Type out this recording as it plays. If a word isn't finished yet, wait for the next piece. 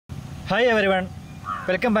Hi everyone,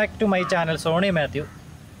 welcome back to my channel Sony Mathew.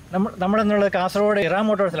 നമ്മൾ കാസർഗോഡ് ഇറാം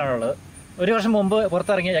മോട്ടോഴ്സിലാണുള്ളത്. ഒരു വർഷം മുമ്പ്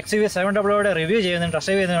പുറത്തിറങ്ങിയ XUV700 റിവ്യൂ ചെയ്യുന്നതിന്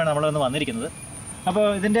ടെസ്റ്റ് ചെയ്യുന്നതിനാണ് നമ്മളൊന്ന് വന്നിരിക്കുന്നത്. അപ്പോൾ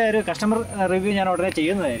ഇതിൻ്റെ ഒരു കസ്റ്റമർ റിവ്യൂ ഞാൻ ഉടനെ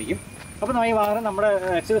ചെയ്യുന്നതായിരിക്കും. അപ്പോൾ ഈ വാഹനം നമ്മുടെ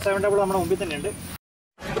XUV700 നമ്മുടെ മുമ്പിൽ തന്നെയുണ്ട്.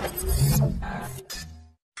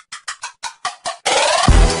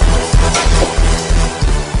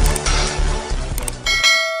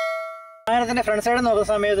 വാഹനത്തിൻ്റെ ഫ്രണ്ട് സൈഡ് നോക്കുന്ന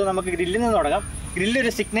സമയത്ത് നമുക്ക് ഗ്രില്ലിൽ നിന്ന് തുടങ്ങാം. ഗ്രില്ല് ഒരു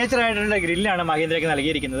സിഗ്നേച്ചർ ആയിട്ടുള്ള ഗ്രില്ലാണ് മഹീന്ദ്രയ്ക്ക്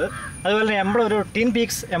നൽകിയിരിക്കുന്നത്. അതുപോലെ തന്നെ എംബ്ലം ഒരു ടിൻ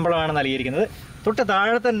പീക്സ് എംബ്ലമാണ് നൽകിയിരിക്കുന്നത്. തൊട്ട്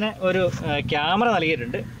താഴെ തന്നെ ഒരു ക്യാമറ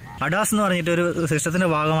നൽകിയിട്ടുണ്ട്. അഡാസ് എന്ന് പറഞ്ഞിട്ടൊരു സിസ്റ്റത്തിൻ്റെ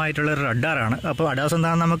ഭാഗമായിട്ടുള്ള ഒരു റഡാറാണ്. അപ്പോൾ അഡാസ്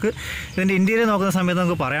എന്താണെന്ന് നമുക്ക് ഇതിൻ്റെ ഇന്ത്യയിൽ നോക്കുന്ന സമയത്ത്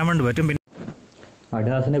നമുക്ക് പറയാൻ വേണ്ടി പറ്റും. പിന്നെ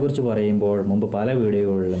അഡാസിനെ കുറിച്ച് പറയുമ്പോൾ മുമ്പ് പല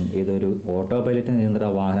വീഡിയോകളിലും ഇതൊരു ഓട്ടോ പൈലറ്റ്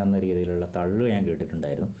നിയന്ത്രണ വാഹനം എന്ന രീതിയിലുള്ള തള്ളു ഞാൻ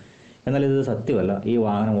കേട്ടിട്ടുണ്ടായിരുന്നു. എന്നാൽ ഇത് സത്യമല്ല. ഈ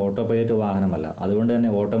വാഹനം ഓട്ടോ പൈലറ്റ് വാഹനമല്ല. അതുകൊണ്ട് തന്നെ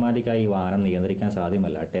ഓട്ടോമാറ്റിക്കായി ഈ വാഹനം നിയന്ത്രിക്കാൻ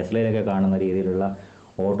സാധ്യമല്ല. ടെസ്ലയിലൊക്കെ കാണുന്ന രീതിയിലുള്ള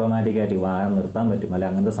ഓട്ടോമാറ്റിക്കായിട്ട് ഈ വാഹനം നിർത്താൻ പറ്റും, അല്ല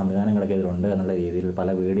അങ്ങനത്തെ സംവിധാനങ്ങളൊക്കെ ഇതിലുണ്ട് എന്നുള്ള രീതിയിൽ പല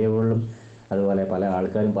വീഡിയോകളിലും അതുപോലെ പല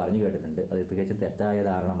ആൾക്കാരും പറഞ്ഞു കേട്ടിട്ടുണ്ട്. അത് തികച്ചും തെറ്റായ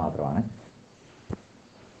ധാരണ മാത്രമാണ്.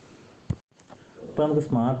 ഇപ്പോൾ നമുക്ക്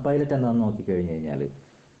സ്മാർട്ട് പൈലറ്റ് എന്താണെന്ന് നോക്കിക്കഴിഞ്ഞ് കഴിഞ്ഞാൽ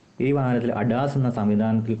ഈ വാഹനത്തിൽ അഡാസ് എന്ന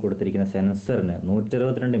സംവിധാനത്തിൽ കൊടുത്തിരിക്കുന്ന സെൻസറിന്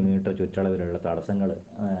 162 മീറ്റർ ചുറ്റളവിലുള്ള തടസ്സങ്ങൾ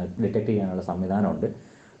ഡിറ്റക്ട് ചെയ്യാനുള്ള സംവിധാനമുണ്ട്.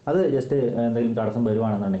 അത് ജസ്റ്റ് എന്തെങ്കിലും തടസ്സം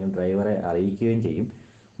വരുവാണെന്നുണ്ടെങ്കിൽ ഡ്രൈവറെ അറിയിക്കുകയും ചെയ്യും.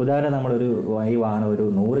 ഉദാഹരണം ഈ വാഹനം ഒരു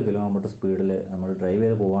 100 കിലോമീറ്റർ സ്പീഡിൽ നമ്മൾ ഡ്രൈവ്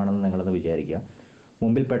ചെയ്ത് പോകുകയാണെന്ന് നിങ്ങളൊന്ന് വിചാരിക്കുക.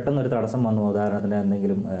 മുമ്പിൽ പെട്ടെന്നൊരു തടസ്സം വന്നു, ഉദാഹരണത്തിന്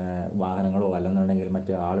എന്തെങ്കിലും വാഹനങ്ങളോ അല്ലെന്നുണ്ടെങ്കിൽ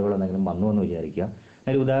മറ്റ് ആളുകളോ എന്തെങ്കിലും വന്നു എന്ന് വിചാരിക്കുക.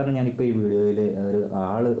 അതിൽ ഉദാഹരണം ഞാനിപ്പോൾ ഈ വീഡിയോയിൽ ഒരു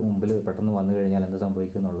ആൾ മുമ്പിൽ പെട്ടെന്ന് വന്നു കഴിഞ്ഞാൽ എന്ത്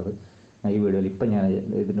സംഭവിക്കും എന്നുള്ളത് ഈ വീഡിയോയിൽ ഇപ്പം ഞാൻ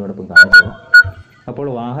ഇതിനോടൊപ്പം കാണിച്ചു. അപ്പോൾ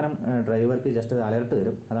വാഹനം ഡ്രൈവർക്ക് ജസ്റ്റ് അലർട്ട്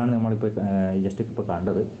തരും. അതാണ് നമ്മളിപ്പോൾ ജസ്റ്റ് ഇപ്പോൾ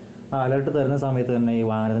കണ്ടത്. ആ അലർട്ട് തരുന്ന സമയത്ത് തന്നെ ഈ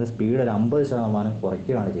വാഹനത്തിൻ്റെ സ്പീഡ് ഒരു 50%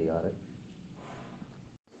 കുറയ്ക്കുകയാണ് ചെയ്യാറ്.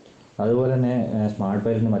 അതുപോലെ തന്നെ സ്മാർട്ട്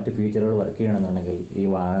പൈലറ്റിന് മറ്റ് ഫീച്ചറുകൾ വർക്ക് ചെയ്യണമെന്നുണ്ടെങ്കിൽ ഈ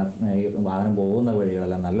വാഹനം പോകുന്ന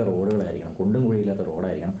വഴികളെല്ലാം നല്ല റോഡുകളായിരിക്കണം, കുണ്ടും കുഴിയില്ലാത്ത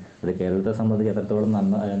റോഡായിരിക്കണം. അത് കേരളത്തെ സംബന്ധിച്ച് എത്രത്തോളം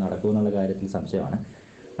നടക്കുമെന്നുള്ള കാര്യത്തിൽ സംശയമാണ്.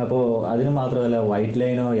 അപ്പോൾ അതിന് മാത്രമല്ല വൈറ്റ്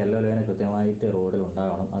ലൈനോ യെല്ലോ ലൈനോ കൃത്യമായിട്ട് റോഡിൽ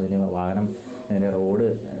ഉണ്ടാകണം. അതിന് വാഹനം റോഡ്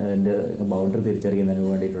അതിൻ്റെ ബൗണ്ടറി തിരിച്ചറിയുന്നതിന്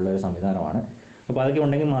വേണ്ടിയിട്ടുള്ള ഒരു സംവിധാനമാണ്. അപ്പോൾ അതൊക്കെ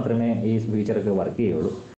ഉണ്ടെങ്കിൽ മാത്രമേ ഈ ഫീച്ചറൊക്കെ വർക്ക്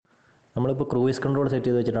ചെയ്യുള്ളൂ. നമ്മളിപ്പോൾ ക്രൂയിസ് കൺട്രോൾ സെറ്റ്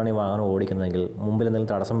ചെയ്ത് വെച്ചിട്ടാണ് ഈ വാഹനം ഓടിക്കുന്നതെങ്കിൽ മുമ്പിൽ എന്തെങ്കിലും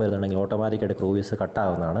തടസ്സം വരുന്നുണ്ടെങ്കിൽ ഓട്ടോമാറ്റിക്കായിട്ട് ക്രൂയിസ്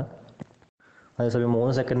കട്ടാവുന്നതാണ്. അതേസമയം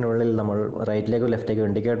 3 സെക്കൻഡിനുള്ളിൽ നമ്മൾ റൈറ്റിലേക്കോ ലെഫ്റ്റിലേക്കോ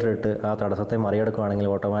ഇൻഡിക്കേറ്റർ ഇട്ട് ആ തടസ്സത്തെ മറികടക്കുകയാണെങ്കിൽ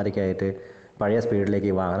ഓട്ടോമാറ്റിക്കായിട്ട് പഴയ സ്പീഡിലേക്ക്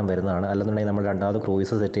ഈ വാഹനം വരുന്നതാണ്. അല്ലെന്നുണ്ടെങ്കിൽ നമ്മൾ രണ്ടാമത്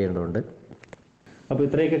ക്രൂയിസ് സെറ്റ് ചെയ്യേണ്ടതുണ്ട്. അപ്പോൾ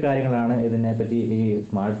ഇത്രയൊക്കെ കാര്യങ്ങളാണ് ഇതിനെപ്പറ്റി ഈ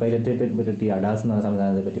സ്മാർട്ട് പൈലറ്റിനെ പറ്റി അഡാസ് എന്ന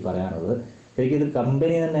സംവിധാനത്തെ പറ്റി പറയാനുള്ളത്. ശരിക്കും ഇത്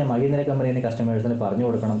കമ്പനി തന്നെ മഹീന്ദ്ര കമ്പനി തന്നെ കസ്റ്റമേഴ്സിന് പറഞ്ഞു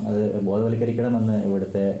കൊടുക്കണം, അത് ബോധവൽക്കരിക്കണമെന്ന്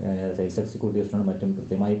ഇവിടുത്തെ സെയിൽസ് എക്സിക്യൂട്ടീവ്സിനോടും മറ്റും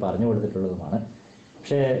കൃത്യമായി പറഞ്ഞു കൊടുത്തിട്ടുള്ളതുമാണ്.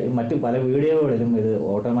 പക്ഷേ മറ്റു പല വീഡിയോകളിലും ഇത്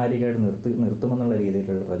ഓട്ടോമാറ്റിക്കായിട്ട് നിർത്തുമെന്നുള്ള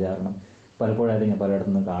രീതിയിലുള്ള പ്രചാരണം പലപ്പോഴായിട്ട് ഞാൻ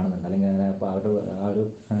പലയിടത്തുനിന്നും കാണുന്നുണ്ട്. അല്ലെങ്കിൽ അങ്ങനെ ആ ഒരു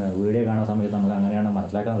വീഡിയോ കാണുന്ന സമയത്ത് നമുക്ക് അങ്ങനെയാണ്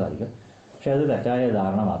മനസ്സിലാക്കാൻ സാധിക്കുക. പക്ഷേ അത് തെറ്റായ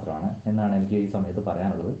ധാരണ മാത്രമാണ് എന്നാണ് എനിക്ക് ഈ സമയത്ത്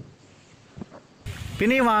പറയാനുള്ളത്.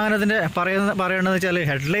 പിന്നെ ഈ വാഹനത്തിൻ്റെ പറയേണ്ടതെന്ന് വെച്ചാൽ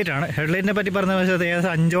ഹെഡ്ലൈറ്റാണ്. ഹെഡ്ലൈറ്റിനെ പറ്റി പറഞ്ഞ വെച്ചാൽ ഏകദേശം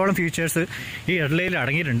 5ഓളം ഫീച്ചേഴ്സ് ഈ ഹെഡ്ലൈറ്റിൽ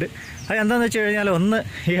അടങ്ങിയിട്ടുണ്ട്. അത് എന്താണെന്ന് വെച്ച് കഴിഞ്ഞാൽ ഒന്ന്,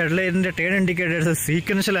 ഈ ഹെഡ്ലൈറ്റിൻ്റെ ടേൺ ഇൻഡിക്കേറ്റേഴ്സ്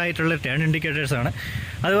സീക്വൻഷ്യലായിട്ടുള്ള ടേൺ ഇൻഡിക്കേറ്റേഴ്സാണ്.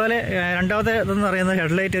 അതുപോലെ രണ്ടാമത്തെ ഇതെന്ന് പറയുന്നത്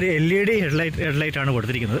ഹെഡ്ലൈറ്റ് ഒരു LED ഹെഡ്ലൈറ്റാണ്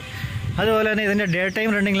കൊടുത്തിരിക്കുന്നത്. അതുപോലെ തന്നെ ഇതിൻ്റെ day time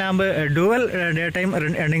running lamp dual day time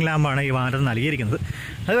running ലാമ്പാണ് ഈ വാഹനത്തിൽ നൽകിയിരിക്കുന്നത്.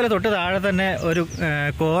 അതുപോലെ തൊട്ട് താഴെ തന്നെ ഒരു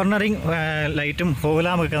കോർണറിങ് ലൈറ്റും ഫോഗ്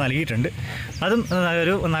ലാമ്പൊക്കെ നൽകിയിട്ടുണ്ട്. അതും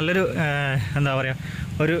നല്ലൊരു എന്താ പറയുക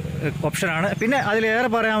ഒരു ഓപ്ഷനാണ്. പിന്നെ അതിലേറെ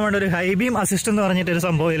പറയാൻ വേണ്ട ഒരു ഹൈ ബീം അസിസ്റ്റ് എന്ന് പറഞ്ഞിട്ടൊരു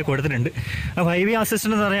സംഭവം ഇതിൽ കൊടുത്തിട്ടുണ്ട്. അപ്പോൾ ഹൈ ബീം അസിസ്റ്റ്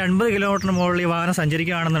എന്ന് പറഞ്ഞാൽ 80 കിലോമീറ്ററിന് മുകളിൽ ഈ വാഹനം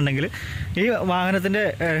സഞ്ചരിക്കുകയാണെന്നുണ്ടെങ്കിൽ ഈ വാഹനത്തിൻ്റെ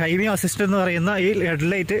ഹൈ ബീം അസിസ്റ്റ് എന്ന് പറയുന്ന ഈ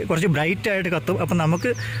ഹെഡ്ലൈറ്റ് കുറച്ച് ബ്രൈറ്റ് ആയിട്ട് കത്തും. അപ്പം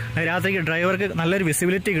നമുക്ക് രാത്രിക്ക് ഡ്രൈവർക്ക് നല്ലൊരു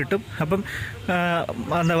വിസിബിലിറ്റി കിട്ടും. അപ്പം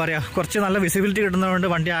എന്താ പറയുക കുറച്ച് നല്ല വിസിബിലിറ്റി കിട്ടുന്നതുകൊണ്ട്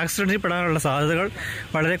വണ്ടി ആക്സിഡൻറ്റിൽ പെടാനുള്ള സാധ്യതകൾ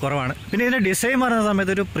വളരെ കുറവാണ്. പിന്നെ ഇതിൻ്റെ ഡിസൈൻ പറയുന്ന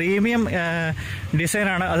സമയത്ത് ഒരു പ്രീമിയം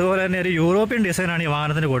ഡിസൈനാണ്. അതുപോലെ തന്നെ ഒരു യൂറോപ്യൻ ഡിസൈനാണ് ഈ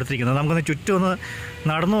വാഹനത്തിന് കൊടുത്തിരിക്കുന്നത്. നമുക്കൊന്ന് ചുറ്റും ഒന്ന്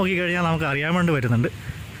നടന്നു നോക്കിക്കഴിഞ്ഞാൽ നമുക്ക് അറിയാൻ വേണ്ടി വരുന്നുണ്ട്.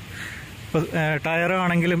 ഇപ്പോൾ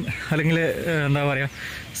ടയറാണെങ്കിലും അല്ലെങ്കിൽ എന്താ പറയുക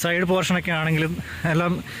സൈഡ് പോർഷനൊക്കെ ആണെങ്കിലും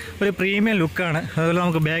എല്ലാം ഒരു പ്രീമിയം ലുക്കാണ്. അതുപോലെ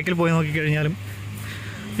നമുക്ക് ബാക്കിൽ പോയി നോക്കിക്കഴിഞ്ഞാലും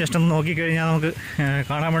ജസ്റ്റ് ഒന്ന് നോക്കിക്കഴിഞ്ഞാൽ നമുക്ക്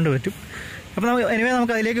കാണാൻ വേണ്ടി പറ്റും. അപ്പോൾ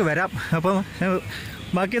നമുക്ക് അതിലേക്ക് വരാം. അപ്പം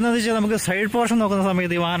ബാക്കി എന്താണെന്ന് വെച്ചാൽ നമുക്ക് സൈഡ് പോർഷൻ നോക്കുന്ന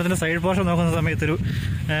സമയത്ത് ഈ വാഹനത്തിൻ്റെ സൈഡ് പോർഷൻ നോക്കുന്ന സമയത്തൊരു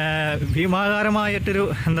ഭീമാകാരമായിട്ടൊരു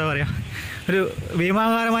എന്താ പറയുക ഒരു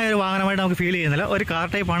ഭീമാകാരമായ ഒരു വാഹനമായിട്ട് നമുക്ക് ഫീൽ ചെയ്യുന്നില്ല. ഒരു കാർ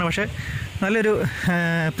ടൈപ്പാണ്, പക്ഷേ നല്ലൊരു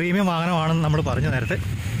പ്രീമിയം വാഹനമാണെന്ന് നമ്മൾ പറഞ്ഞു നേരത്തെ.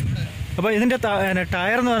 അപ്പോൾ ഇതിൻ്റെ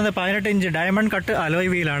ടയർ എന്ന് പറയുന്നത് 18 ഇഞ്ച് ഡയമണ്ട് കട്ട് അലോയ്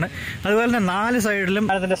വീലാണ്. അതുപോലെ തന്നെ 4 സൈഡിലും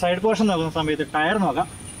അതിൻ്റെ സൈഡ് പോർഷൻ നോക്കുന്ന സമയത്ത് ടയർ നോക്കാം.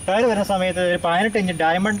 ടയർ വരുന്ന സമയത്ത് 18 ഇഞ്ച്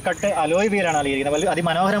ഡയമണ്ട് കട്ട് അലോയ് വീലാണ് നൽകിയിരിക്കുന്നത്.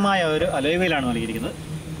 അതിമനോഹരമായ ഒരു അലോയ് വീലാണ് നൽകിയിരിക്കുന്നത്.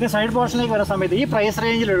 പിന്നെ സൈഡ് പോർഷനിലേക്ക് വരുന്ന സമയത്ത് ഈ പ്രൈസ്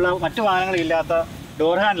റേഞ്ചിലുള്ള മറ്റു വാഹനങ്ങളില്ലാത്ത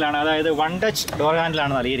ഡോർ ഹാൻഡിലാണ്, അതായത് 1 ടച്ച് ഡോർ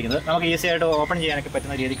ഹാൻഡിലാണ് നൽകിയിരിക്കുന്നത്. നമുക്ക് ഈസി ആയിട്ട് ഓപ്പൺ ചെയ്യാനൊക്കെ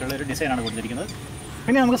പറ്റുന്ന രീതിക്കുള്ള ഒരു ഡിസൈനാണ് കൊടുത്തിരിക്കുന്നത്.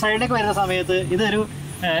 പിന്നെ നമുക്ക് സൈഡിലേക്ക് വരുന്ന സമയത്ത് ഇതൊരു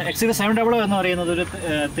XUV700 എന്ന് പറയുന്നത് ഒരു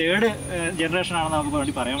 3rd ജനറേഷൻ ആണെന്ന് നമുക്ക്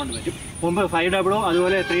വേണ്ടി പറയാൻ വേണ്ടി പറ്റും. മുമ്പ് 500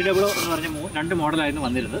 അതുപോലെ 300 എന്ന് പറഞ്ഞ 2 മോഡലായിരുന്നു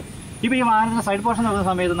വന്നിരുന്നത്. ഇപ്പോൾ ഈ വാഹനത്തിൻ്റെ സൈഡ് പോർഷൻ നോക്കുന്ന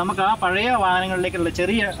സമയത്ത് നമുക്ക് ആ പഴയ വാഹനങ്ങളിലേക്കുള്ള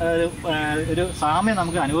ചെറിയ ഒരു സാമ്യം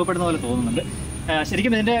നമുക്ക് അനുഭവപ്പെടുന്ന പോലെ തോന്നുന്നുണ്ട്.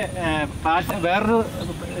 ശരിക്കും ഇതിൻ്റെ വേറൊരു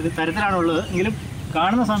തരത്തിലാണുള്ളത് എങ്കിലും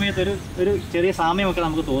കാണുന്ന സമയത്ത് ഒരു ചെറിയ സാമ്യമൊക്കെ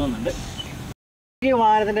നമുക്ക് തോന്നുന്നുണ്ട്. ഈ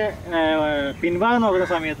വാഹനത്തിൻ്റെ പിൻഭാഗം നോക്കുന്ന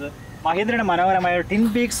സമയത്ത് മഹീന്ദ്രയുടെ മനോഹരമായ ടിൻ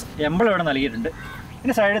പീക്സ് എംബിൾ ഇവിടെ നൽകിയിട്ടുണ്ട്.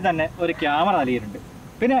 ഇതിൻ്റെ സൈഡിൽ തന്നെ ഒരു ക്യാമറ നൽകിയിട്ടുണ്ട്.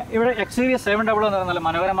 പിന്നെ ഇവിടെ XUV700 എന്ന് പറഞ്ഞ നല്ല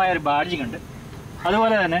മനോഹരമായ ഒരു ബാഡ്ജിങ് ഉണ്ട്.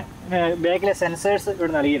 അതുപോലെ തന്നെ ബാക്കിലെ സെൻസേഴ്സ്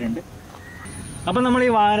ഇവിടെ നൽകിയിട്ടുണ്ട്. അപ്പം നമ്മൾ ഈ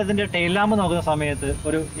വാഹനത്തിൻ്റെ ടെയിൽ ലാമ്പ് നോക്കുന്ന സമയത്ത്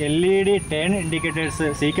ഒരു LED ടേൺ ഇൻഡിക്കേറ്റേഴ്സ്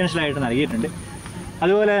സീക്വൻഷ്യലായിട്ട് നൽകിയിട്ടുണ്ട്.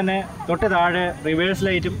 അതുപോലെ തന്നെ തൊട്ട് താഴെ റിവേഴ്സ്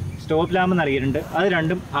ലൈറ്റും സ്റ്റോപ്പ് ലാമ്പും നൽകിയിട്ടുണ്ട്. അത്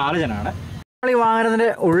രണ്ടും ഹാലജനാണ്. നമ്മൾ ഈ വാഹനത്തിൻ്റെ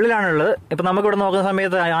ഉള്ളിലാണുള്ളത്. ഇപ്പം നമുക്കിവിടെ നോക്കുന്ന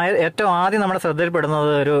സമയത്ത് ഏറ്റവും ആദ്യം നമ്മുടെ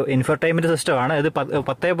ശ്രദ്ധയിൽപ്പെടുന്നത് ഒരു ഇൻഫർടൈൻമെൻറ്റ് സിസ്റ്റമാണ്. ഇത്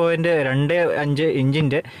 10.25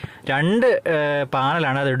 ഇഞ്ചിൻ്റെ 2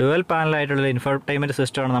 പാനലാണ്. അത് ഡുവൽ പാനലായിട്ടുള്ള ഇൻഫർടൈൻമെൻറ്റ്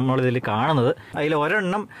സിസ്റ്റമാണ് നമ്മളിതിൽ കാണുന്നത്. അതിൽ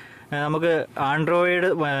ഒരെണ്ണം നമുക്ക് ആൻഡ്രോയിഡ്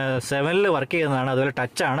 7 വർക്ക് ചെയ്യുന്നതാണ്. അതുപോലെ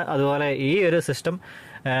ടച്ചാണ്. അതുപോലെ ഈ ഒരു സിസ്റ്റം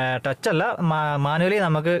ടച്ചല്ല, മാനുവലി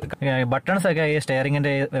നമുക്ക് ബട്ടൺസൊക്കെ ഈ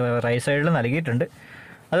സ്റ്റെയറിങ്ങിൻ്റെ റൈറ്റ് സൈഡിൽ നൽകിയിട്ടുണ്ട്.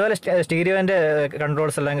 അതുപോലെ സ്റ്റീരിയോൻ്റെ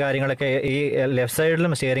കൺട്രോൾസ് എല്ലാം കാര്യങ്ങളൊക്കെ ഈ ലെഫ്റ്റ്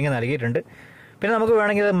സൈഡിലും സ്റ്റിയറിംഗ് നൽകിയിട്ടുണ്ട്. പിന്നെ നമുക്ക്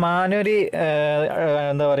വേണമെങ്കിൽ മാനുവലി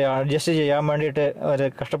എന്താ പറയുക അഡ്ജസ്റ്റ് ചെയ്യാൻ വേണ്ടിയിട്ട് ഒരു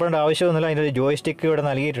കഷ്ടപ്പെടേണ്ട ആവശ്യമൊന്നുമില്ല. അതിൻ്റെ ഒരു ജോയ്സ്റ്റിക്ക് ഇവിടെ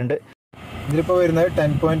നൽകിയിട്ടുണ്ട്. ഇതിലിപ്പോൾ വരുന്നത്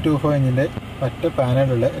 10.25 ഇഞ്ചിൻ്റെ ഒറ്റ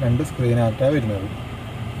പാനലുള്ള 2 സ്ക്രീനായിട്ടാണ് വരുന്നത്.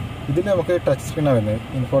 ഇതിൽ നമുക്ക് ടച്ച് സ്ക്രീനാണ് വരുന്നത്,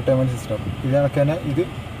 ഇൻഫോർടൈൻമെൻറ്റ് സിസ്റ്റം. ഇത് കണക്ക് തന്നെ ഇത്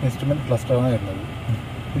ഇൻസ്ട്രുമെൻറ്റ് ക്ലസ്റ്ററാണ് വരുന്നത്.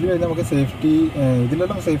 ഇതിൽ വരുന്നത് നമുക്ക്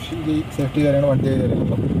ഇതിലെല്ലാം സേഫ്റ്റി കാര്യങ്ങൾ വണ്ടി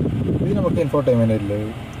കാര്യങ്ങളെല്ലാം ഇത് നമുക്ക് ഇൻഫോർടൈൻമെൻറ്റ് വരുന്നത്.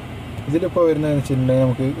 ഇതിലിപ്പോൾ വരുന്നത് വെച്ചിട്ടുണ്ടെങ്കിൽ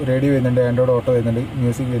നമുക്ക് റേഡിയോ വരുന്നുണ്ട്, ആൻഡ്രോയിഡ് ഓട്ടോ വരുന്നുണ്ട്,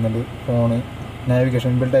 മ്യൂസിക് വരുന്നുണ്ട്, ഫോണ്, നാവിഗേഷൻ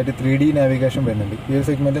ഇൻബിൽട്ടായിട്ട് 3D നാവിഗേഷൻ വരുന്നുണ്ട്. ഈ ഒരു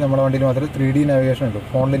സെഗ്മെൻറ്റ് നമ്മുടെ വണ്ടിയിൽ മാത്രമേ 3D നാവിഗേഷൻ ഉണ്ട്,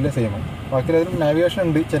 ഫോണിലെ സെയിം. ബാക്കിയുള്ളതിലും നാവിഗേഷൻ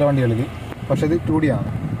ഉണ്ട് ചില വണ്ടികളിൽ, പക്ഷേ ഇത് 2D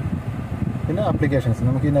ആണ്. പിന്നെ ആപ്ലിക്കേഷൻസ്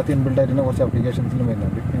നമുക്ക് ഇതിനകത്ത് ഇൻബിൽട്ടായിട്ട് തന്നെ കുറച്ച് ആപ്ലിക്കേഷൻസിലും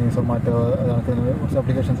വരുന്നുണ്ട്. സൊമാറ്റോ അതൊക്കെ കുറച്ച്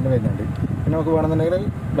ആപ്ലിക്കേഷൻസിലും വരുന്നുണ്ട്. പിന്നെ നമുക്ക് വേണമെന്നുണ്ടെങ്കിൽ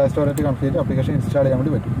പ്ലേ സ്റ്റോറായിട്ട് കണക്ട് ചെയ്ത് ആപ്ലിക്കേഷൻ ഇൻസ്റ്റാൾ ചെയ്യാൻ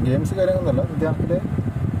വേണ്ടി പറ്റും. ഗെയിംസ് കാര്യങ്ങളൊന്നുമല്ല, ഇതിനകത്ത്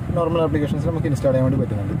നോർമൽ ആപ്ലിക്കേഷൻസ് നമുക്ക് ഇൻസ്റ്റാൾ ചെയ്യാൻ വേണ്ടി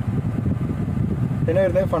പറ്റുന്നുണ്ട്. പിന്നെ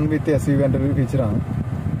വരുന്നത് ഫൺ വിത്ത് SUV ഒരു ഫീച്ചറാണ്.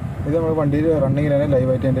 ഇത് നമ്മൾ വണ്ടിയിൽ റണ്ണിങ്ങിൽ തന്നെ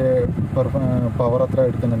ലൈവായിട്ട് അതിൻ്റെ പവർ എത്ര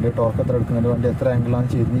എടുക്കുന്നുണ്ട്, ടോർക്ക് എത്ര എടുക്കുന്നുണ്ട്, വണ്ടി എത്ര ആംഗിളാണ്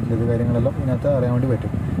ചെയ്തിട്ടുള്ളത് കാര്യങ്ങളെല്ലാം ഇതിനകത്ത് അറിയാൻ വേണ്ടി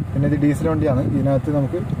പറ്റും. പിന്നെ ഇത് ഡീസൽ വണ്ടിയാണ്. ഇതിനകത്ത്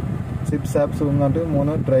നമുക്ക് സിപ്പ് സാപ്പ് സൂം എന്ന് പറഞ്ഞിട്ട്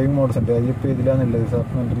 3 ഡ്രൈവിംഗ് മോഡ്സ് ഉണ്ട്. അതിലിപ്പോൾ ഇതിലാണുള്ളത്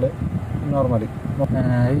സെഗ്മെൻറ്റിൽ നോർമലി.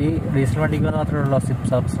 ഈ ഡീസൽ വണ്ടിക്ക് മാത്രമേ സിപ്പ്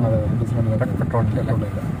സാപ്സ്. അതെ, ഡീസൽ വണ്ടി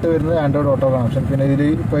ഇത് വരുന്നത് ആൻഡ്രോയിഡ് ഓട്ടോ കണക്ഷൻ. പിന്നെ ഇതിൽ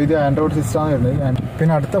ഇപ്പോൾ ഇത് ആൻഡ്രോയിഡ് സിസ്റ്റമാണ് വരുന്നത്.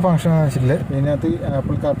 പിന്നെ അടുത്ത ഫംഗ്ഷൻ എന്ന് വെച്ചിട്ടുണ്ടെങ്കിൽ ഇതിനകത്ത്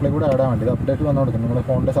ആപ്പിൾ കാർപ്ലേ കൂടെ ആഡ് ആവാൻ വേണ്ടി ഇത് അപ്ഡേറ്റ് വന്നു കൊടുക്കും. നമ്മുടെ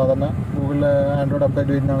ഫോണിൻ്റെ സാധാരണ ഗൂഗിളിൽ ആൻഡ്രോയിഡ്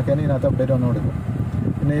അപ്ഡേറ്റ് വരുന്ന കണക്കാണ് ഇതിനകത്ത് അപ്ഡേറ്റ് വന്നു കൊടുക്കും.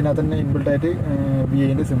 പിന്നെ ഇതിനകത്ത് തന്നെ ഇൻബിൽട്ടായിട്ട്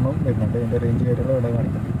VIൻ്റെ സിമ്മും വരുന്നുണ്ട്. ഇതിൻ്റെ റേഞ്ച് കാര്യങ്ങൾ ഇവിടെ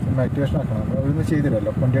കാണിക്കുന്നുണ്ട്. സിം ആക്ടിവേഷൻ ആക്കണം. നമ്മൾ അതൊന്നും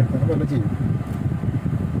ചെയ്തില്ലല്ലോ, വണ്ടി എടുക്കുന്നത് എല്ലാം ചെയ്യും.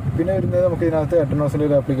 പിന്നെ വരുന്നത് നമുക്ക് ഇതിനകത്ത് അഡ്നോസിൻ്റെ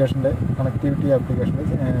ഒരു ആപ്ലിക്കേഷൻ്റെ കണക്ടിവിറ്റി ആപ്ലിക്കേഷൻ്റെ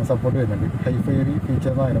സപ്പോർട്ട് വരുന്നുണ്ട്. ഹൈഫൈ ഫീച്ചർ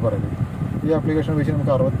എന്നാണ് അതിനെ പറയുന്നത്. ഈ ആപ്ലിക്കേഷൻ വെച്ച്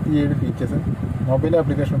നമുക്ക് 67 ഫീച്ചേഴ്സ് മൊബൈൽ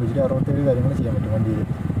ആപ്ലിക്കേഷൻ വെച്ചിട്ട് 67 കാര്യങ്ങൾ ചെയ്യാൻ പറ്റും വണ്ടിയിൽ.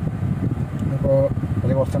 ഇപ്പോൾ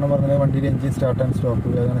അതിൽ കുറച്ചെണ്ണം പറഞ്ഞാൽ വണ്ടിയിൽ എഞ്ചിൻ സ്റ്റാർട്ട് ആൻഡ് സ്റ്റോപ്പ്,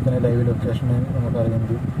 അതുപോലെ തന്നെ ലൈവ് ലൊക്കേഷന് നമുക്ക്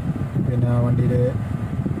അറിയുന്നത്. പിന്നെ വണ്ടിയിൽ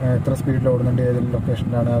എത്ര സ്പീഡിൽ ഓടുന്നുണ്ട്, ഏതെങ്കിലും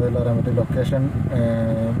ലൊക്കേഷനിലാണ് അതെല്ലാം അറിയാൻ പറ്റും. ലൊക്കേഷൻ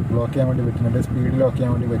ബ്ലോക്ക് ചെയ്യാൻ വേണ്ടി പറ്റുന്നുണ്ട്, സ്പീഡ് ലോക്ക്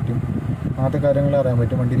ചെയ്യാൻ വേണ്ടി പറ്റും. അങ്ങനത്തെ കാര്യങ്ങൾ അറിയാൻ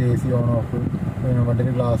പറ്റും. വണ്ടിയിൽ AC ഓൺ ഓഫ്, പിന്നെ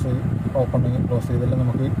വണ്ടിയിൽ ഗ്ലാസ് ഓപ്പൺ ക്ലോസ് ഇതെല്ലാം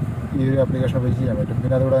നമുക്ക് ഈ ഒരു ആപ്ലിക്കേഷൻ ഉപയോഗിച്ച് ചെയ്യാൻ പറ്റും.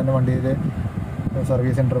 പിന്നെ അതുകൂടെ തന്നെ വണ്ടിയിൽ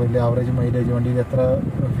സർവീസ് ഇൻ്റർവെൽ, ആവറേജ് മൈലേജ്, വണ്ടിയിൽ എത്ര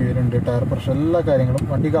ഫ്യൂലുണ്ട്, ടയർ പ്രഷർ, എല്ലാ കാര്യങ്ങളും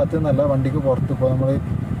വണ്ടിക്കകത്ത് നിന്നല്ല വണ്ടിക്ക് പുറത്ത്. ഇപ്പോൾ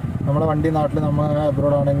നമ്മുടെ വണ്ടി നാട്ടിൽ നമ്മൾ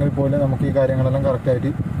അബ്രോഡ് ആണെങ്കിൽ പോലും നമുക്ക് ഈ കാര്യങ്ങളെല്ലാം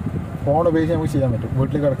കറക്റ്റായിട്ട് ഫോൺ ഉപയോഗിച്ച് നമുക്ക് ചെയ്യാൻ പറ്റും.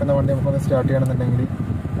 വീട്ടിൽ കിടക്കുന്ന വണ്ടി നമുക്കൊന്ന് സ്റ്റാർട്ട് ചെയ്യണമെന്നുണ്ടെങ്കിൽ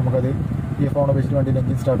നമുക്കത് ഈ ഫോൺ ഉപയോഗിച്ചിട്ട് വണ്ടിയിൽ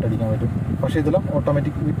എഞ്ചിൻ സ്റ്റാർട്ട് അടിക്കാൻ പറ്റും. പക്ഷേ ഇതെല്ലാം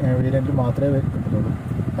ഓട്ടോമാറ്റിക് വേരിയൻറ്റ് മാത്രമേ കിട്ടത്തുള്ളൂ.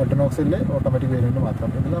 അഡ്നോക്സിലെ ഓട്ടോമാറ്റിക് വേരിയൻറ്റ് മാത്രം.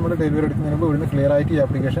 ഇതിൽ നമ്മൾ ഡെലിവറി എടുക്കുന്നതിന് മുമ്പ് ഇവിടുന്ന് ക്ലിയർ ആയിട്ട് ഈ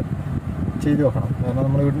ആപ്ലിക്കേഷൻ ചെയ്ത് വെക്കണം. കാരണം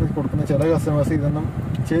നമ്മൾ ഇവിടുന്ന് കൊടുക്കുന്ന ചില കസ്റ്റമേഴ്സ് ഇതൊന്നും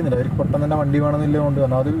ചെയ്യുന്നില്ല. അവർക്ക് പെട്ടെന്ന് തന്നെ വണ്ടി വേണമെന്നില്ല കൊണ്ട്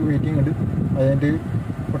വന്നു, അത് വെയിറ്റിംഗ് ഉണ്ട്. അതിൻ്റെ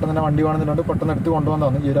പെട്ടെന്ന് തന്നെ വണ്ടി വേണമെന്നുണ്ട് പെട്ടെന്ന് എടുത്ത്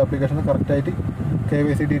കൊണ്ടുവന്നതാണ്. ഈ ഒരു ആപ്ലിക്കേഷൻ കറക്റ്റായിട്ട്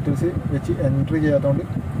KYC ഡീറ്റെയിൽസ് വെച്ച് എൻട്രി ചെയ്യാത്തതുകൊണ്ട്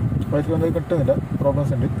അവർക്ക് ഒന്നും കിട്ടുന്നില്ല,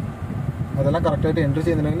 പ്രോബ്ലംസ് ഉണ്ട്. അതെല്ലാം കറക്റ്റായിട്ട് എൻട്രി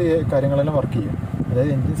ചെയ്യുന്നില്ലെങ്കിൽ ഈ കാര്യങ്ങളെല്ലാം വർക്ക് ചെയ്യും.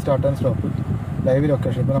 അതായത് engine start and stop, live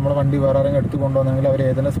location. ഇപ്പോൾ നമ്മുടെ വണ്ടി വേറെ ആരെങ്കിലും എടുത്ത് കൊണ്ടുവന്നെങ്കിൽ അവർ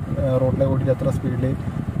ഏതെങ്കിലും റോഡിലെ കൂട്ടിയിട്ട് എത്ര സ്പീഡിൽ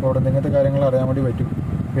ഓടുന്നത്, ഇങ്ങനത്തെ കാര്യങ്ങൾ അറിയാൻ വേണ്ടി പറ്റും.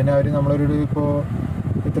 പിന്നെ അവർ നമ്മളൊരു ഇപ്പോൾ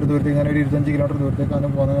ഇത്ര ദൂരത്തേക്ക് ഞാനൊരു 25 കിലോമീറ്റർ ദൂരത്തേക്കാണ്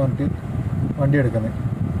പോകുന്നത് പറഞ്ഞിട്ട് വണ്ടി എടുക്കുന്നത്.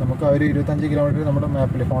 നമുക്ക് ആ ഒരു 25 കിലോമീറ്റർ നമ്മുടെ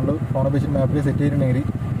മാപ്പിൽ ഫോൺ ഉപയോഗിച്ച് മാപ്പിൽ സെറ്റ് ചെയ്തിട്ടുണ്ടെങ്കിൽ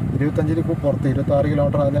 25 പുറത്ത് 26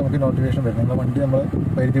 കിലോമീറ്റർ അതിൽ നമുക്ക് നോട്ടിഫിക്കേഷൻ വരും. നമ്മുടെ വണ്ടി നമ്മൾ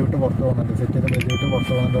പരിധി വിട്ട് പുറത്ത് പോകുന്നുണ്ട്, സെറ്റ് ചെയ്ത് പരിധി വിട്ട്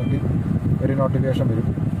പുറത്ത് പോകുന്നുണ്ട് ഒരു നോട്ടിഫിക്കേഷൻ വരും.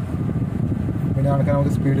 പിന്നെ കണക്കാൻ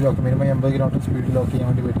നമുക്ക് speed lock minimum 80 kilometre speed lock ചെയ്യാൻ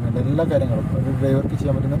വേണ്ടി പറ്റുന്നുണ്ട്. എല്ലാ കാര്യങ്ങളും ഒരു ഡ്രൈവർക്ക്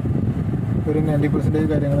ചെയ്യാൻ പറ്റുന്ന ഒരു 90%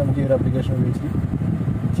 കാര്യങ്ങൾ നമുക്ക് ഈ ഒരു ആപ്ലിക്കേഷൻ ഉപയോഗിച്ച്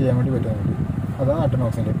ചെയ്യാൻ വേണ്ടി പറ്റുന്നുണ്ട്. അതാണ്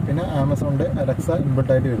അട്ടനോക്സിൻ്റെ. പിന്നെ ആമസോണിൻ്റെ അലക്സ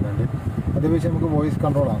ഇൻബിൾട്ടായിട്ട് വരുന്നുണ്ട്. അത് വെച്ച് നമുക്ക് വോയിസ്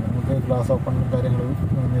കൺട്രോളാണ്. നമുക്ക് ഗ്ലാസ് ഓപ്പൺ കാര്യങ്ങൾ,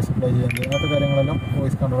 മ്യൂസിക് പ്ലേ ചെയ്യാൻ അങ്ങനത്തെ കാര്യങ്ങളെല്ലാം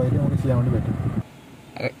വോയിസ് കൺട്രോളായിട്ട് നമുക്ക് ചെയ്യാൻ വേണ്ടി പറ്റും.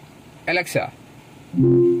 Alexa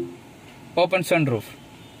open sunroof.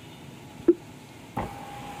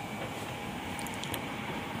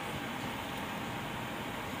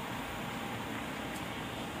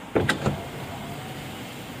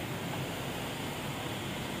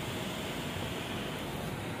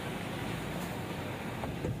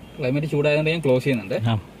 ക്ലൈമറ്റ് ചൂടായതുകൊണ്ട് ഞാൻ ക്ലോസ് ചെയ്യുന്നുണ്ട്.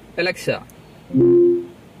 Alexa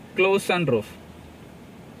close sunroof.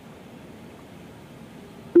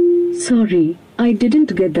 Sorry, I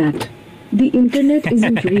didn't get that. The internet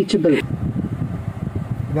isn't reachable.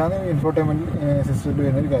 ഇതാണ് ഇൻഫോർടൈൻമെന്റ് സിസ്റ്റത്തിൽ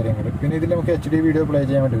വരുന്ന കാര്യങ്ങൾ. പിന്നെ ഇതിൽ നമുക്ക് HD വീഡിയോ പ്ലേ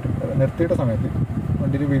ചെയ്യാൻ വേണ്ടി പറ്റും. നിർത്തിയിട്ട സമയത്ത്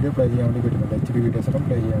വണ്ടിയിൽ വീഡിയോ പ്ലേ ചെയ്യാൻ വേണ്ടി പറ്റുന്നുണ്ട്. HD വീഡിയോസ് എല്ലാം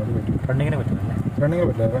പ്ലേ ചെയ്യാൻ വേണ്ടി പറ്റും. റണ്ണിങ്ങിന് പറ്റുന്നില്ല. റണ്ണിങ്ങിൽ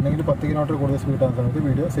പറ്റില്ല. റണ്ണിങ്ങിൽ 10 കിലോമീറ്റർ കൂടുതൽ സ്പീഡ് ആകുന്ന സമയത്ത്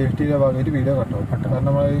വീഡിയോ സേഫ്റ്റിയുടെ ഭാഗമായിട്ട് വീഡിയോ കട്ടാവും. കാരണം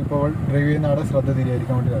നമ്മൾ ഇപ്പോൾ ഡ്രൈവ് ചെയ്യുന്ന ആളെ ശ്രദ്ധ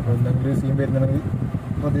തിരിയായിരിക്കാൻ വേണ്ടി അപ്പോൾ എന്തെങ്കിലും സീൻ വരുന്നുണ്ടെങ്കിൽ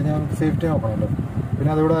ശ്രദ്ധിച്ചാൽ നമുക്ക് സേഫ്റ്റി നോക്കണമല്ലോ.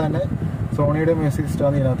 പിന്നെ അതുകൂടെ തന്നെ സോണിയുടെ മ്യൂസിക്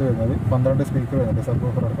സിസ്റ്റമാണ് ഇതിനകത്ത് വരുന്നത്. 12 സ്പീക്കർ വരുന്നുണ്ട്. സബ്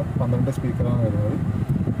വൂഫർ അടക്കം 12 സ്പീക്കറാണ് വരുന്നത്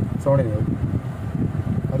സോണിയുടെ.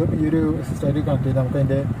 അതും ഈ ഒരു സിസ്റ്റമായിട്ട് കണക്ട് ചെയ്ത് നമുക്ക്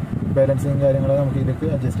അതിൻ്റെ ബാലൻസിങ് കാര്യങ്ങൾ നമുക്ക് ഇതിലേക്ക്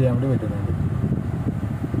അഡ്ജസ്റ്റ് ചെയ്യാൻ വേണ്ടി പറ്റുന്നുണ്ട്.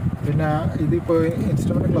 പിന്നെ ഇതിപ്പോൾ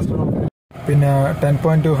ഇൻസ്ട്രുമെൻ്റ് ക്ലസ്റ്റർ നമുക്ക് പിന്നെ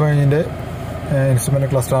 10.25 ഇഞ്ചിൻ്റെ ഇൻസ്ട്രുമെൻ്റ്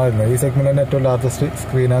ക്ലസ്റ്ററാണ് വരുന്നത്. ഈ സെഗ്മെൻറ്റിൻ്റെ ഏറ്റവും ലാർജസ്റ്റ്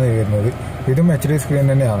സ്ക്രീനാണ് വരുന്നത്. ഇതും HD സ്ക്രീൻ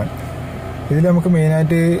തന്നെയാണ്. ഇതിൽ നമുക്ക്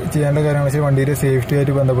മെയിനായിട്ട് ചെയ്യേണ്ട കാര്യങ്ങൾ വെച്ചാൽ വണ്ടിയുടെ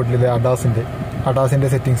സേഫ്റ്റിയായിട്ട് ബന്ധപ്പെട്ടില്ല അഡാസിൻ്റെ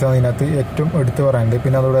സെറ്റിങ്സാണ് ഇതിനകത്ത് ഏറ്റവും എടുത്ത് പറയുന്നത്.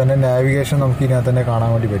 പിന്നെ അതുപോലെ തന്നെ നാവിഗേഷൻ നമുക്ക് ഇതിനകത്ത് തന്നെ കാണാൻ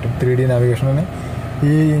വേണ്ടി പറ്റും. 3D നാവിഗേഷനാണ്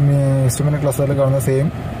ഈ ഇൻസ്ട്രുമെൻ്റ് ക്ലസ്റ്ററിൽ കാണുന്ന സെയിം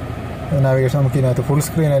നാവിഗേഷൻ നമുക്ക് ഇതിനകത്ത് ഫുൾ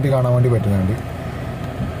സ്ക്രീനായിട്ട് കാണാൻ വേണ്ടി പറ്റുന്നുണ്ട്.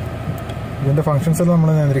 ഇതിൻ്റെ ഫംഗ്ഷൻസ് എല്ലാം നമ്മൾ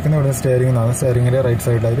നിയന്ത്രിക്കുന്ന ഇവിടെ സ്റ്റിയറിംഗ് എന്നാണ്. സ്റ്റിയറിംഗിൻ്റെ റൈറ്റ്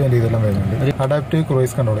സൈഡിലായിട്ട് അതിൻ്റെ ഇതെല്ലാം വരുന്നുണ്ട്. അഡാപ്റ്റീവ്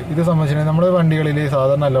ക്രൂയിസ് കൺട്രോൾ ഇത് സംബന്ധിച്ചിട്ടുണ്ടെങ്കിൽ നമ്മുടെ വണ്ടികളിൽ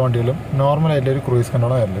സാധാരണ എല്ലാ വണ്ടികളും നോർമലായിട്ടുള്ള ഒരു ക്രൂയിസ്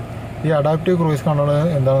കൺട്രോളാണ് വരുന്നത്. ഈ അഡാപ്റ്റീവ് ക്രൂയിസ് കൺട്രോൾ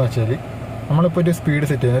എന്താണെന്ന് വെച്ചാൽ നമ്മളിപ്പോൾ ഒരു സ്പീഡ്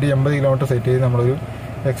സെറ്റ് ചെയ്യുന്നത് ഒരു 80 കിലോമീറ്റർ സെറ്റ് ചെയ്ത് നമ്മളൊരു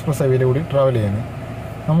എക്സ്പ്രസ് ഹൈവേയിൽ കൂടി ട്രാവൽ ചെയ്യുന്നത്.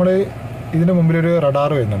 നമ്മൾ ഇതിന് മുമ്പിലൊരു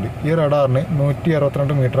റഡാർ വരുന്നുണ്ട്. ഈ റഡാറിന്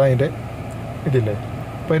 162 മീറ്റർ അതിൻ്റെ ഇതില്ലേ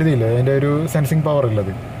പരിധിയില്ലേ അതിൻ്റെ ഒരു സെൻസിങ് പവർ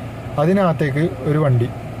ഉള്ളത്. അതിനകത്തേക്ക് ഒരു വണ്ടി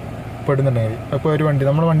പെടുന്നുണ്ടെങ്കിൽ അപ്പോൾ ഒരു വണ്ടി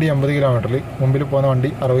നമ്മുടെ വണ്ടി 80 കിലോമീറ്ററിൽ മുമ്പിൽ പോകുന്ന വണ്ടി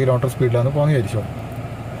 60 കിലോമീറ്റർ സ്പീഡിലാണ് പോകുന്ന വിചാരിച്ചോ.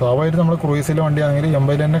 സ്വാഭാവികമായിട്ട് നമ്മൾ ക്രൂയിസിലെ വണ്ടിയാണെങ്കിൽ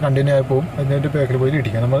 80 തന്നെ കണ്ടിന്യൂ ആയി പോകും. അതിൻ്റെ ബാക്കിൽ പോയി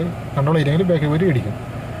ഇടിക്കും. നമ്മൾ കൺട്രോൾ ചെയ്തെങ്കിൽ ബാക്കിൽ പോയി ഇടിക്കും.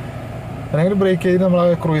 അല്ലെങ്കിൽ ബ്രേക്ക് ചെയ്ത് നമ്മൾ ആ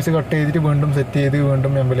ക്രൂയിസ് കട്ട് ചെയ്തിട്ട് വീണ്ടും സെറ്റ് ചെയ്ത്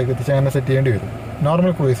വീണ്ടും 80ലേക്ക് എത്തിച്ച് അങ്ങനെ സെറ്റ് ചെയ്യേണ്ടി വരും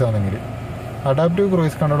നോർമൽ ക്രൂയിസ് ആണെങ്കിൽ. അഡാപ്റ്റീവ്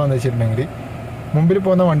ക്രൂയിസ് കൺട്രോൾ എന്ന് വെച്ചിട്ടുണ്ടെങ്കിൽ മുമ്പിൽ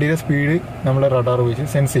പോകുന്ന വണ്ടിയുടെ സ്പീഡ് നമ്മളെ റഡാർ ഉപയോഗിച്ച്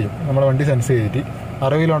സെൻസ് ചെയ്യും. നമ്മളെ വണ്ടി സെൻസ് ചെയ്തിട്ട്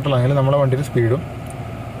 60 കിലോമീറ്ററിലാണെങ്കിൽ നമ്മളെ വണ്ടിയുടെ സ്പീഡും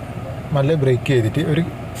നല്ല ബ്രേക്ക് ചെയ്തിട്ട് ഒരു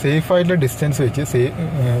സേഫായിട്ടുള്ള ഡിസ്റ്റൻസ് വെച്ച്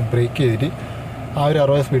ബ്രേക്ക് ചെയ്തിട്ട് ആ ഒരു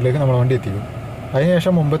 60 സ്പീഡിലേക്ക് നമ്മളെ വണ്ടി എത്തിക്കും.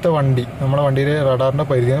 അതിനുശേഷം മുമ്പത്തെ വണ്ടി നമ്മളെ വണ്ടിയുടെ റഡാറിൻ്റെ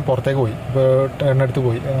പരിധിയിൽ നിന്ന് പുറത്തേക്ക് പോയി, ഇപ്പോൾ ടേണിനെടുത്ത്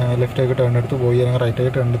പോയി, ലെഫ്റ്റേക്ക് ടേണിനെടുത്ത് പോയി അല്ലെങ്കിൽ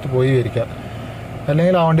റൈറ്റേക്ക് ടേണിനെടുത്ത് പോയി വിചാരിക്കുക.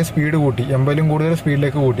 അല്ലെങ്കിൽ ആ വണ്ടി സ്പീഡ് കൂട്ടി 80ലും കൂടുതൽ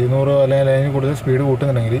സ്പീഡിലേക്ക് കൂട്ടി 100 അല്ലെങ്കിൽ അതിന് കൂടുതൽ സ്പീഡ്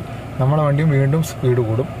കൂട്ടുന്നുണ്ടെങ്കിൽ നമ്മളെ വണ്ടിയും വീണ്ടും സ്പീഡ്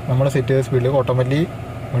കൂടും. നമ്മൾ സെറ്റ് ചെയ്ത സ്പീഡിലേക്ക് ഓട്ടോമാറ്റിക്കലി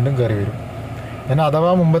വീണ്ടും കയറി വരും. എന്നാൽ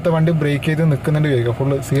അഥവാ മുമ്പത്തെ വണ്ടി ബ്രേക്ക് ചെയ്ത് നിൽക്കുന്നുണ്ട് വിചാരിക്കുക,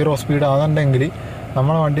 ഫുൾ 0 സ്പീഡ് ആണെന്നുണ്ടെങ്കിൽ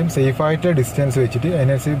നമ്മളെ വണ്ടിയും സേഫായിട്ട് ഡിസ്റ്റൻസ് വെച്ചിട്ട്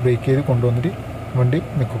അതിനനുസരിച്ച് ബ്രേക്ക് ചെയ്ത് കൊണ്ടുവന്നിട്ട് വണ്ടി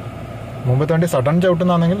നിൽക്കും. മുമ്പത്തെ വണ്ടി സഡൻ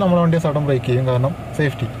ചവിട്ടുന്നതാണെങ്കിൽ നമ്മളെ വണ്ടി സഡൻ ബ്രേക്ക് ചെയ്യും. കാരണം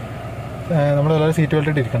സേഫ്റ്റി നമ്മളെല്ലാവരും സീറ്റ്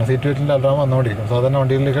ബെൽറ്റ് ഇട്ടിരിക്കണം. സീറ്റ് ബെൽറ്റിൻ്റെ അലാറം വന്നുകൊണ്ടിരിക്കും. സാധാരണ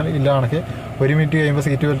വണ്ടികളിൽ ഇല്ലാണെങ്കിൽ 1 മിനിറ്റ് കഴിയുമ്പോൾ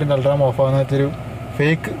സീറ്റ് ബെൽറ്റിൻ്റെ അലാറം ഓഫ് ആകുന്ന വെച്ചൊരു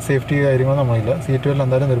ഫേക്ക് സേഫ്റ്റി കാര്യങ്ങളും നമ്മളില്ല. സീറ്റ് ബെൽറ്റ്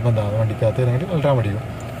എന്തായാലും നിർബന്ധമാണ് വണ്ടിക്കകത്ത്, അല്ലെങ്കിൽ അലാറം അടിക്കും.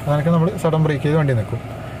 അതൊക്കെ നമ്മൾ സഡൻ ബ്രേക്ക് ചെയ്ത് വണ്ടി നിൽക്കും.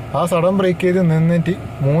 ആ സഡൻ ബ്രേക്ക് ചെയ്ത് നിന്നിട്ട്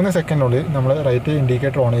 3 സെക്കൻഡിനുള്ളിൽ നമ്മൾ റൈറ്റ്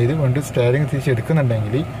ഇൻഡിക്കേറ്റർ ഓൺ ചെയ്ത് വീണ്ടും സ്റ്റെയറിംഗ്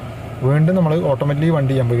തിരിച്ചെടുക്കുന്നുണ്ടെങ്കിൽ വീണ്ടും നമ്മൾ ഓട്ടോമാറ്റിക്കലി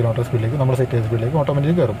വണ്ടി 80 കിലോമീറ്റർ സ്പീഡിലേക്ക് നമ്മൾ സെറ്റ് ചെയ്ത സ്പീഡിലേക്ക്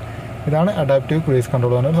ഓട്ടോമാറ്റിക്കലി കയറും. ഇതാണ് അഡാപ്റ്റീവ് ക്രൂയിസ്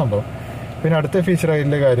കൺട്രോൾ എന്നൊരു സംഭവം. പിന്നെ അടുത്ത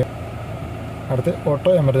ഫീച്ചറായിട്ടുള്ള കാര്യം അടുത്ത്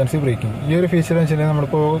ഓട്ടോ എമർജൻസി ബ്രേക്കിംഗ്. ഈ ഒരു ഫീച്ചർ എന്ന് വെച്ചിട്ടുണ്ടെങ്കിൽ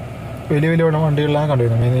നമ്മളിപ്പോൾ വലിയ വലിയ വണ്ടികളിലാണ്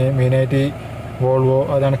കണ്ടുവരുന്നത്. മെയിനായിട്ട് വോൾവോ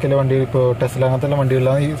അതാണൊക്കെയുള്ള വണ്ടികൾ, ഇപ്പോൾ ടെസ്ല അങ്ങനത്തെ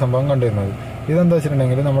വണ്ടികളിലാണ് ഈ സംഭവം കണ്ടുവരുന്നത്. ഇതെന്താ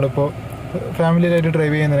വെച്ചിട്ടുണ്ടെങ്കിൽ നമ്മളിപ്പോൾ ഫാമിലിയിലായിട്ട്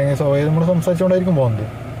ഡ്രൈവ് ചെയ്യുന്നുണ്ടെങ്കിൽ സ്വാഭാവികം നമ്മൾ സംസാരിച്ചുകൊണ്ടായിരിക്കും പോകുന്നത്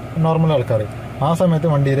നോർമൽ ആൾക്കാർ. ആ സമയത്ത്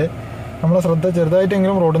വണ്ടിയിൽ നമ്മളെ ശ്രദ്ധ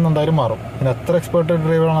ചെറുതായിട്ടെങ്കിലും റോഡിൽ നിന്ന് എന്തായാലും മാറും. പിന്നെ എത്ര എക്സ്പേർട്ട്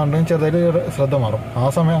ഡ്രൈവറാണെന്നുണ്ടെങ്കിൽ ചെറുതായിട്ട് ശ്രദ്ധ മാറും. ആ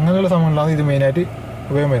സമയം അങ്ങനെയുള്ള സമയങ്ങളിലാണ് ഇത് മെയിനായിട്ട്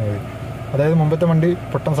ഉപയോഗം വരുന്നത്. അതായത് മുമ്പത്തെ വണ്ടി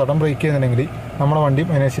പെട്ടെന്ന് സഡൻ ബ്രേക്ക് ചെയ്യുന്നുണ്ടെങ്കിൽ നമ്മളെ വണ്ടി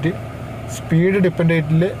അതിനനുസരിച്ച് സ്പീഡ്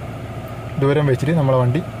ഡിപ്പെൻഡായിട്ടിൽ ദൂരം വെച്ചിട്ട് നമ്മളെ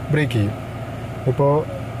വണ്ടി ബ്രേക്ക് ചെയ്യും. ഇപ്പോൾ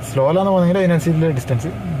സ്ലോയിലാണെന്ന് പോകുന്നെങ്കിൽ അതിനനുസരിച്ചുള്ള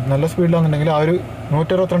ഡിസ്റ്റൻസ്, നല്ല സ്പീഡിലാണെന്നുണ്ടെങ്കിൽ ആ ഒരു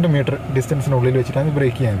 162 മീറ്റർ ഡിസ്റ്റൻസിനുള്ളിൽ വെച്ചിട്ടാണ്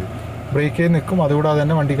ബ്രേക്ക് ചെയ്യുന്നത്. ബ്രേക്ക് ചെയ്ത് നിൽക്കും. അതുകൂടാതെ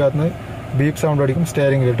തന്നെ വണ്ടിക്കകത്ത് നിന്ന് ബീപ്പ് സൗണ്ട് അടിക്കും.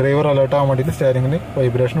 സ്റ്റിയറിംഗിൽ ഡ്രൈവർ അലേർട്ട് ആകാൻ വേണ്ടിയിട്ട് സ്റ്റിയറിംഗിന്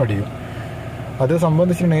വൈബ്രേഷൻ അടിക്കും. അത്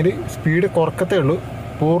സംബന്ധിച്ചിട്ടുണ്ടെങ്കിൽ സ്പീഡ് കുറക്കത്തേ ഉള്ളൂ,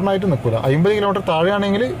 പൂർണ്ണമായിട്ട് നിൽക്കില്ല. 50 കിലോമീറ്റർ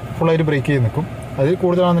താഴെയാണെങ്കിൽ ഫുള്ളായിട്ട് ബ്രേക്ക് ചെയ്ത് നിൽക്കും. അതിൽ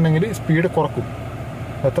കൂടുതലാണെന്നുണ്ടെങ്കിൽ സ്പീഡ് കുറക്കും.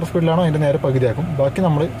 എത്ര സ്പീഡിലാണോ അതിൻ്റെ നേരെ പകുതിയാക്കും. ബാക്കി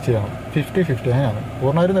നമ്മൾ ചെയ്യണം 50-50 അങ്ങനെയാണ്.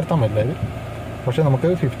 പൂർണ്ണമായിട്ട് നിർത്താൻ പറ്റില്ല ഇത്. പക്ഷേ നമുക്ക്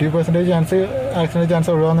 50% ചാൻസ് ആക്സിഡൻറ്റ് ചാൻസ്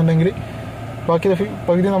ഒഴിവാകുന്നുണ്ടെങ്കിൽ ബാക്കി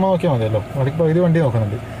പകുതി നമ്മൾ നോക്കിയാൽ മതിയല്ലോ. ബാക്കി പകുതി വണ്ടി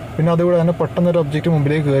നോക്കുന്നുണ്ട്. പിന്നെ അതുകൂടെ തന്നെ പെട്ടെന്നൊരു ഒബ്ജക്റ്റ്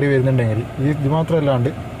മുമ്പിലേക്ക് കയറി വരുന്നുണ്ടെങ്കിൽ ഇത് മാത്രമല്ലാണ്ട്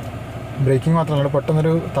ബ്രേക്കിംഗ് മാത്രമല്ല,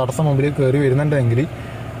 പെട്ടെന്നൊരു തടസ്സം മുമ്പിലേക്ക് കയറി വരുന്നുണ്ടെങ്കിൽ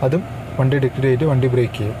അതും വണ്ടി ഡിക്റ്റേറ്റ് ചെയ്തിട്ട് വണ്ടി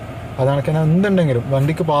ബ്രേക്ക് ചെയ്യും. അതാണ് തന്നെ എന്തുണ്ടെങ്കിലും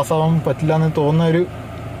വണ്ടിക്ക് പാസ്സാവാൻ പറ്റില്ല എന്ന് തോന്നുന്ന ഒരു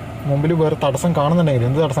മുമ്പിൽ വേറെ തടസ്സം കാണുന്നുണ്ടെങ്കിലും,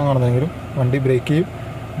 എന്ത് തടസ്സം കാണുന്നെങ്കിലും വണ്ടി ബ്രേക്ക് ചെയ്യും,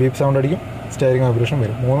 ബീപ്പ് സൗണ്ട് അടിക്കും, സ്റ്റെയറിംഗ് വൈബ്രേഷൻ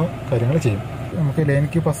വരും. 3 കാര്യങ്ങൾ ചെയ്യും. നമുക്ക് ലെയിൻ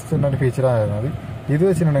കീപ്പ് അസിസ്റ്റൻ്റ് ഒരു ഫീച്ചർ ആയിരുന്നത് ഇത്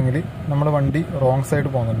വെച്ചിട്ടുണ്ടെങ്കിൽ നമ്മുടെ വണ്ടി റോങ് സൈഡ്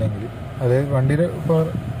പോകുന്നുണ്ടെങ്കിൽ, അതായത് വണ്ടിയിൽ ഇപ്പോൾ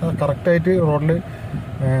കറക്റ്റായിട്ട് റോഡിൽ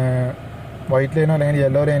വൈറ്റ് ലൈനോ അല്ലെങ്കിൽ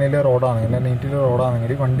യെല്ലോ ലൈനിലെ റോഡാണെങ്കിൽ അല്ലെങ്കിൽ നീറ്റിലെ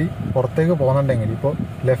റോഡാണെങ്കിൽ വണ്ടി പുറത്തേക്ക് പോകുന്നുണ്ടെങ്കിൽ, ഇപ്പോൾ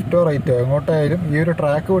ലെഫ്റ്റോ റൈറ്റോ എങ്ങോട്ടായാലും ഈ ഒരു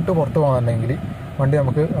ട്രാക്ക് വിട്ട് പുറത്ത് പോകുന്നുണ്ടെങ്കിൽ വണ്ടി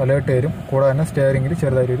നമുക്ക് അലേർട്ട് തരും. കൂടാതെ തന്നെ സ്റ്റെയറിംഗിൽ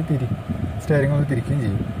ചെറുതായിട്ട് ഒരു സ്റ്റെയറിംഗ് ഒന്ന് തിരിക്കുകയും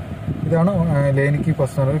ചെയ്യും. ഇതാണ് ലെയിൻ കീപ്പ്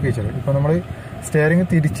അസിസ്റ്റൻ്റ് ഒരു ഫീച്ചർ. ഇപ്പോൾ നമ്മൾ സ്റ്റെയറിംഗ്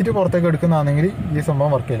തിരിച്ചിട്ട് പുറത്തേക്ക് എടുക്കുന്നതാണെങ്കിൽ ഈ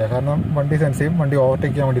സംഭവം വർക്ക് ചെയ്യില്ല. കാരണം വണ്ടി സെൻസ് ചെയ്യും, വണ്ടി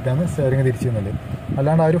ഓവർടേക്ക് ചെയ്യാൻ വേണ്ടിയിട്ടാണ് സ്റ്റെയറിംഗ് തിരിച്ചിരുന്നത്.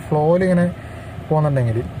 അല്ലാണ്ട് ആ ഒരു ഫ്ലോയിൽ ഇങ്ങനെ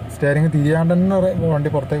പോകുന്നുണ്ടെങ്കിൽ, സ്റ്റെയറിംഗ് തിരിയാണ്ട് തന്നെ വണ്ടി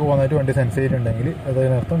പുറത്തേക്ക് പോകുന്നതായിട്ട് വണ്ടി സെൻസ് ചെയ്തിട്ടുണ്ടെങ്കിൽ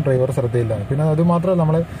അതിനർത്ഥം ഡ്രൈവർ ശ്രദ്ധയില്ലാണ്. പിന്നെ അത് മാത്രമല്ല,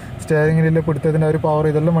 നമ്മൾ സ്റ്റെയറിംഗിലെ പിടുത്തത്തിൻ്റെ ഒരു പവർ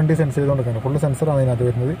ഇതെല്ലാം വണ്ടി സെൻസ് ചെയ്തുകൊണ്ടിരിക്കുന്നത്. ഫുള്ള് സെൻസറാണ് ഇതിനകത്ത്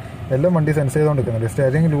വരുന്നത്. എല്ലാം വണ്ടി സെൻസ് ചെയ്തുകൊണ്ടിരിക്കുന്നത്.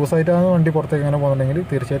 സ്റ്റെയറിംഗ് ലൂസായിട്ടാണ് വണ്ടി പുറത്തേക്ക് ഇങ്ങനെ പോകുന്നുണ്ടെങ്കിൽ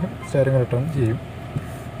തീർച്ചയായിട്ടും സ്റ്റെയറിംഗ് റിട്ടേൺ ചെയ്യും.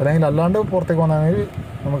 അല്ലെങ്കിൽ അല്ലാണ്ട് പുറത്തേക്ക് പോകുന്നതാണെങ്കിൽ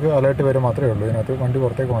നമുക്ക് അലേർട്ട് വരെ മാത്രമേ ഉള്ളൂ. ഇതിനകത്ത് വണ്ടി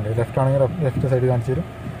പുറത്തേക്ക് പോകേണ്ടത്. ലെഫ്റ്റ് ആണെങ്കിൽ ലെഫ്റ്റ് സൈഡ് കാണിച്ചു തരും,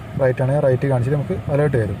 റൈറ്റ് ആണെങ്കിൽ റൈറ്റ് കാണിച്ചിട്ട് നമുക്ക്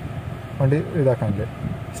അലേർട്ട് വരും. വണ്ടി ഇതാക്കാനില്ല.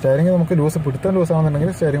 സ്റ്റെയറിംഗ് നമുക്ക് പിടുത്തം ലൂസാണെന്നുണ്ടെങ്കിൽ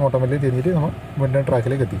സ്റ്റെയറിംഗ് ഓട്ടോമാറ്റിക് തിരിഞ്ഞിട്ട് നമ്മൾ മുന്നേ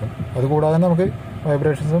ട്രാക്കിലേക്ക് എത്തിക്കും. അതുകൂടാതെ തന്നെ നമുക്ക്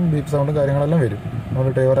വൈബ്രേഷൻസും ബീപ്പ് സൗണ്ടും കാര്യങ്ങളെല്ലാം വരും. നമ്മൾ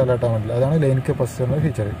ഡ്രൈവർ അലേർട്ട് ആവാൻ വേണ്ടില്ല. അതാണ് ലെയിൻ കീപ്പ് അസിസ്റ്റൻ്റ്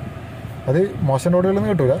ഫീച്ചർ. അത് മോശം റോഡുകളിൽ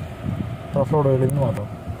നിന്ന് കിട്ടില്ല, റഫ് റോഡുകളിൽ നിന്ന് മാത്രം.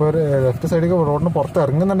 ഇപ്പോൾ ഒരു ലെഫ്റ്റ് സൈഡിൽ റോഡിന് പുറത്ത്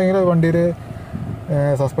ഇറങ്ങുന്നുണ്ടെങ്കിൽ വണ്ടിയിൽ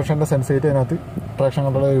സസ്പെൻഷൻ്റെ സെൻസ് ചെയ്തിട്ട് അതിനകത്ത് ട്രാക്ഷൻ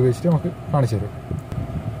കൺട്രോൾ ഉപയോഗിച്ചിട്ട് നമുക്ക് കാണിച്ചു തരും.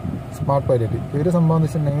 സ്മാർട്ട് പൈലറ്റ് ഈ ഒരു സംഭവം എന്ന്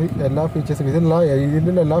വെച്ചിട്ടുണ്ടെങ്കിൽ എല്ലാ ഫീച്ചേഴ്സും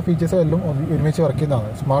എല്ലാ ഫീച്ചേഴ്സും എല്ലാം ഒരുമിച്ച് വർക്ക്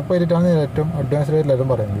ചെയ്യുന്നതാണ്. സ്മാർട്ട് പൈലറ്റാണ് ഏറ്റവും അഡ്വാൻസ്ഡ് ആയിട്ട് എല്ലാവരും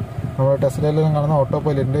പറയുന്നത്. നമ്മുടെ ടെസ്ലയിലെല്ലാം കാണുന്ന ഓട്ടോ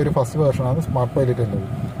പൈലറ്റിൻ്റെ ഒരു ഫസ്റ്റ് വേർഷനാണ് സ്മാർട്ട് പൈലറ്റ് ഉള്ളത്.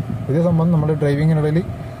 ഇതേ സംബന്ധം നമ്മുടെ ഡ്രൈവിങ്ങിനിടയിൽ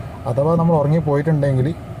അഥവാ നമ്മൾ ഉറങ്ങി പോയിട്ടുണ്ടെങ്കിൽ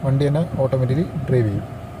വണ്ടി തന്നെ ഓട്ടോമാറ്റിക്കലി ഡ്രൈവ് ചെയ്യും.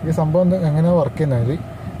 ഈ സംഭവം എങ്ങനെയാണ് വർക്ക് ചെയ്യുന്നതെങ്കിൽ,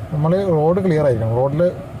 നമ്മൾ റോഡ് ക്ലിയർ ആയിരിക്കണം. റോഡിൽ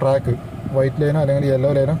ട്രാക്ക് വൈറ്റ് ലൈനോ അല്ലെങ്കിൽ യെല്ലോ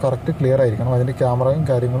ലൈനോ കറക്റ്റ് ക്ലിയർ ആയിരിക്കണം. അതിൻ്റെ ക്യാമറയും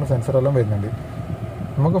കാര്യങ്ങളും സെൻസറെല്ലാം വരുന്നുണ്ട്.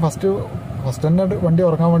 നമുക്ക് ഫസ്റ്റ് തന്നെ വണ്ടി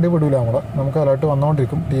ഉറങ്ങാൻ വേണ്ടി വിടില്ല. നമുക്ക് അലേർട്ട്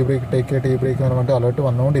വന്നുകൊണ്ടിരിക്കും. ടീ ബ്രേക്ക് എന്ന് പറഞ്ഞിട്ട് അലേർട്ട്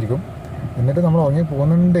വന്നുകൊണ്ടിരിക്കും. എന്നിട്ട് നമ്മൾ ഉറങ്ങി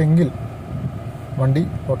പോകുന്നുണ്ടെങ്കിൽ വണ്ടി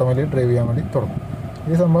ഓട്ടോമാറ്റിക്കലി ഡ്രൈവ് ചെയ്യാൻ വേണ്ടി തുടങ്ങും.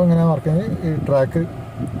 ഈ സംഭവം എങ്ങനെയാണ് വർക്ക് ചെയ്യുന്നത്, ഈ ട്രാക്ക്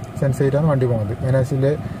സെൻസ് ചെയ്തിട്ടാണ് വണ്ടി പോകുന്നത്.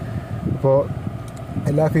 അതിനനുസരിച്ച് ഇപ്പോൾ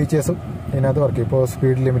എല്ലാ ഫീച്ചേഴ്സും ഇതിനകത്ത് വർക്ക് ചെയ്യും. ഇപ്പോൾ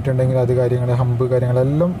സ്പീഡ് ലിമിറ്റ് ഉണ്ടെങ്കിൽ അത് കാര്യങ്ങൾ, ഹമ്പ്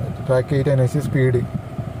കാര്യങ്ങളെല്ലാം ട്രാക്ക് ചെയ്തിട്ട് അതിനനുസരിച്ച് സ്പീഡ്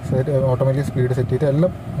ഓട്ടോമാറ്റിക് സ്പീഡ് സെറ്റ് ചെയ്തിട്ട്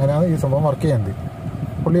എല്ലാം അങ്ങനെയാണ് ഈ സംഭവം വർക്ക് ചെയ്യുന്നത്.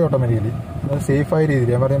 ഫുള്ളി ഓട്ടോമാറ്റിക്കലി അത് സേഫായ രീതിയിൽ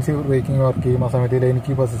എമർജൻസി ബ്രേക്കിംഗ് വർക്ക് ചെയ്യും. ആ സമയത്ത് ലെയിൻ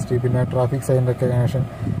കീപ്പ് അസിസ്റ്റ്, പിന്നെ ട്രാഫിക് സൈൻ റെക്കഗ്നേഷൻ,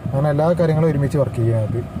 അങ്ങനെ എല്ലാ കാര്യങ്ങളും ഒരുമിച്ച് വർക്ക്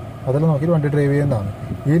ചെയ്യുന്നത്. അതെല്ലാം നോക്കിയിട്ട് വണ്ടി ഡ്രൈവ് ചെയ്യുന്നതാണ്.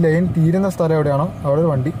 ഈ ലൈൻ തീരുന്ന സ്ഥലം എവിടെയാണോ അവിടെ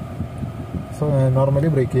വണ്ടി നോർമലി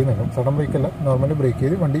ബ്രേക്ക് ചെയ്യുന്നുണ്ട്. സഡൻ ബ്രേക്കല്ല, നോർമലി ബ്രേക്ക്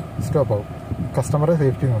ചെയ്ത് വണ്ടി സ്റ്റോപ്പ് ആവും, കസ്റ്റമറെ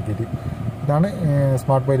സേഫ്റ്റി നോക്കിയിട്ട്. ഇതാണ്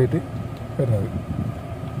സ്മാർട്ട് പൈലറ്റ് വരുന്നത്.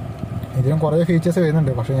 ഇതിനും കുറേ ഫീച്ചേഴ്സ്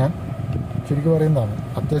വരുന്നുണ്ട്. പക്ഷേ ഞാൻ ചുരുക്കി പറയുന്നതാണ്.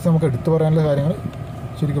 അത്യാവശ്യം നമുക്ക് എടുത്തു പറയാനുള്ള കാര്യങ്ങൾ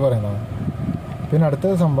ചുരുക്കി പറയുന്നതാണ്. പിന്നെ അടുത്ത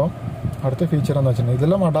ഫീച്ചർ എന്താ വെച്ചിട്ടുണ്ടെങ്കിൽ,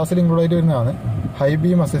 ഇതെല്ലാം അഡാസിൽ ഇൻക്ലൂഡ് ആയിട്ട് വരുന്നതാണ്. ഹൈ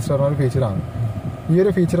ബീം അസിസ്റ്റ് പറഞ്ഞ ഒരു ഫീച്ചറാണ്. ഈ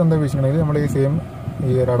ഒരു ഫീച്ചർ എന്താ വെച്ചിട്ടുണ്ടെങ്കിൽ, നമ്മൾ ഈ സെയിം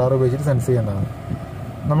ഈ റഡാർ ഉപയോഗിച്ചിട്ട് സെൻസ് ചെയ്യുന്നതാണ്.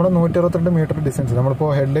 നമ്മുടെ 162 മീറ്റർ ഡിസ്റ്റൻസ് നമ്മളിപ്പോൾ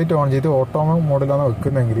ഹെഡ്ലൈറ്റ് ഓൺ ചെയ്ത് ഓട്ടോ മോഡിലാണ്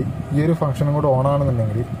വെക്കുന്നതെങ്കിൽ, ഈ ഒരു ഫംഗ്ഷനും കൂടെ ഓൺ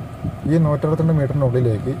ആണെന്നുണ്ടെങ്കിൽ ഈ 162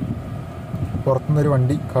 മീറ്ററിനുള്ളിലേക്ക് പുറത്തുനിന്നൊരു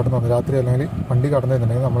വണ്ടി കടന്നു വന്നു, രാത്രി അല്ലെങ്കിൽ വണ്ടി കടന്നു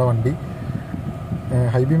വരുന്നുണ്ടെങ്കിൽ നമ്മുടെ വണ്ടി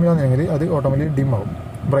ഹൈ ബീമിലാണെന്നുണ്ടെങ്കിൽ അത് ഓട്ടോമാറ്റിക്കലി ഡിം ആവും,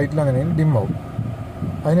 ബ്രൈറ്റിലാണെന്നുണ്ടെങ്കിൽ ഡിം ആവും.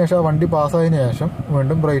 അതിനുശേഷം ആ വണ്ടി പാസ്സായതിനു ശേഷം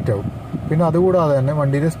വീണ്ടും ബ്രൈറ്റ് ആവും. പിന്നെ അതുകൂടാതെ തന്നെ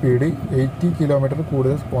വണ്ടിയുടെ സ്പീഡ് 80 കിലോമീറ്റർ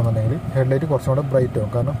കൂടുതൽ പോകുന്നുണ്ടെങ്കിൽ ഹെഡ്ലൈറ്റ് കുറച്ചും കൂടെ ബ്രൈറ്റ് ആവും.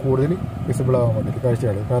 കാരണം കൂടുതൽ വിസിബിൾ ആവാൻ വേണ്ടിയിട്ട്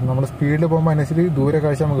കാഴ്ചകൾ. കാരണം നമ്മൾ സ്പീഡിൽ പോകുമ്പോൾ അതിനനുസരിച്ച് ദൂരെ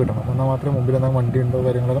കാഴ്ച നമുക്ക് കിട്ടണം. എന്നാൽ മാത്രമേ മുമ്പിൽ എന്നാൽ വണ്ടി ഉണ്ടോ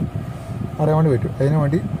കാര്യങ്ങളെല്ലാം അറിയാൻ വേണ്ടി പറ്റും. അതിന്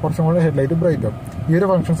വേണ്ടി കുറച്ചും കൂടെ ഹെഡ്ലൈറ്റ് ബ്രൈറ്റ് ആവും. ഈ ഒരു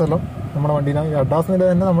ഫംഗ്ഷൻസ് എല്ലാം നമ്മുടെ വണ്ടീനെ അഡാസിൻ്റെ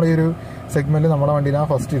തന്നെ നമ്മുടെ ഈ ഒരു സെഗ്മെൻറ്റിൽ നമ്മുടെ വണ്ടീനാണ്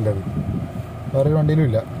ഫസ്റ്റ് ഉള്ളത്, വേറൊരു വണ്ടിയിലും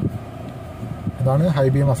ഇല്ല. അതാണ് ഹൈ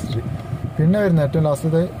ബീം അസിസ്റ്റ്. പിന്നെ വരുന്ന ഏറ്റവും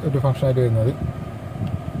ലാസ്റ്റത്തെ ഒരു ഫംഗ്ഷനായിട്ട് വരുന്നത്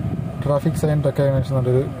ട്രാഫിക് സൈൻ റെക്കഗ്നേഷൻ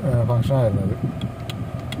എന്നൊരു ഫംഗ്ഷനാണ് വരുന്നത്.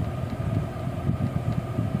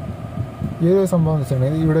 ഈ ഒരു സംഭവം എന്ന്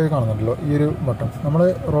വെച്ചിട്ടുണ്ടെങ്കിൽ ഇവിടെ കാണുന്നുണ്ടല്ലോ ഈ ഒരു ബട്ടൺ, നമ്മുടെ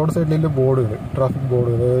റോഡ് സൈഡിൽ ബോർഡുകൾ, ട്രാഫിക്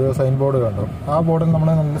ബോർഡുകൾ, സൈൻ ബോർഡുകൾ ഉണ്ടാവും. ആ ബോർഡിൽ നമ്മൾ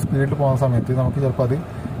നല്ല സ്പീഡിൽ പോകുന്ന സമയത്ത് നമുക്ക് ചിലപ്പോൾ അത്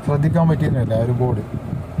ശ്രദ്ധിക്കാൻ പറ്റിയിരുന്നില്ല. ആ ഒരു ബോർഡ്,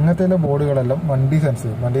 ഇങ്ങനത്തെ ബോർഡുകളെല്ലാം വണ്ടി സെൻസ്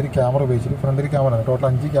ചെയ്യും. വണ്ടിയിൽ ക്യാമറ ഉപയോഗിച്ചിട്ട്, ഫ്രണ്ടിൽ ക്യാമറ ഉണ്ട്, ടോട്ടൽ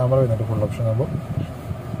 5 ക്യാമറ വരുന്നുണ്ട് ഫുൾ ഓപ്ഷൻ ആകുമ്പോൾ.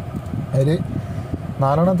 അതിൽ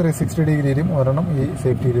 4 360 ഡിഗ്രിയിലും ഒരെണ്ണം ഈ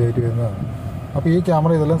സേഫ്റ്റി ആയിട്ട് വരുന്നതാണ്. അപ്പോൾ ഈ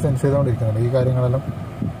ക്യാമറ ഇതെല്ലാം സെൻസ് ചെയ്തുകൊണ്ടിരിക്കുന്നുണ്ട്. ഈ കാര്യങ്ങളെല്ലാം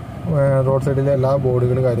റോഡ് സൈഡിലെ എല്ലാ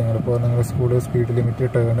ബോർഡുകൾ കാര്യങ്ങൾ ഇപ്പോൾ നിങ്ങൾ സ്പീഡ് ലിമിറ്റ്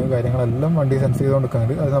ടേൺ കാര്യങ്ങളെല്ലാം വണ്ടി സെൻസ് ചെയ്തുകൊണ്ട്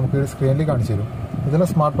നിൽക്കുന്നുണ്ട്. അത് നമുക്ക് സ്ക്രീനിൽ കാണിച്ചു തരും. ഇതെല്ലാം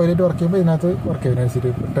സ്മാർട്ട് പൈലറ്റ് വർക്ക് ചെയ്യുമ്പോൾ ഇതിനകത്ത് വർക്ക് ചെയ്യും.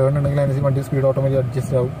 അതിനനുസരിച്ച് ടേൺ ഉണ്ടെങ്കിൽ അതിനനുസരിച്ച് വണ്ടി സ്പീഡ് ഓട്ടോമാറ്റിക്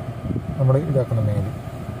അഡ്ജസ്റ്റ് ആവും. നമ്മൾ ഇതാക്കണമെങ്കിൽ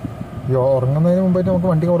ഈ ഉറങ്ങുന്നതിന് മുമ്പായിട്ട് നമുക്ക്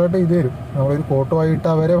വണ്ടി കുറേയായിട്ട് ഇത് വരും. നമ്മളൊരു കോട്ടോ ആയിട്ട്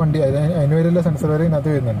അവരെ വണ്ടി അതിന് വരെയുള്ള സെൻസർ വരെ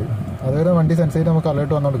ഇതിനകത്ത് വരുന്നുണ്ട്. അതുവരെ വണ്ടി സെൻസ് ചെയ്ത് നമുക്ക്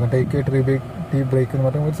അലേർട്ട് വന്നു കൊടുക്കും. ടേക്ക് ടീ ബ്രേക്ക് എന്ന്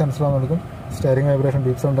പറഞ്ഞാൽ ഒരു സെൻസർ വന്നു കൊടുക്കും. സ്റ്റിയറിംഗ് വൈബ്രേഷൻ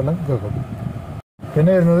ബീപ്പ് സൗണ്ട് എല്ലാം കേൾക്കും.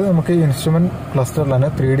 പിന്നെ വരുന്നത് നമുക്ക് ഇൻസ്ട്രുമെന്റ് ക്ലസ്റ്ററിൽ തന്നെ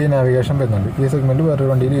 3D നാവിഗേഷൻ വരുന്നുണ്ട്. ഈ സെഗ്മെന്റ് വേറൊരു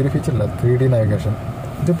വണ്ടിയിൽ ഈ ഒരു ഫീച്ചർ ഇല്ല, 3D നാവിഗേഷൻ.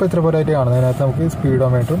 ഇതിപ്പോൾ ഇത്ര പോരായിട്ട് കാണുന്നത്. അതിനകത്ത് നമുക്ക്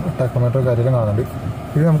സ്പീഡോമീറ്ററും ടാക്കോമീറ്ററും കാര്യങ്ങളും കാണുന്നുണ്ട്.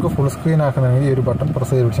 ഇത് നമുക്ക് ഫുൾ സ്ക്രീൻ ആക്കണമെങ്കിൽ ഈ ഒരു ബട്ടൺ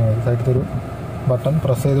പ്രസ് ചെയ്ത് പിടിച്ചിട്ടുണ്ടെങ്കിൽ സൈഡിലത്തെ ഒരു ബട്ടൺ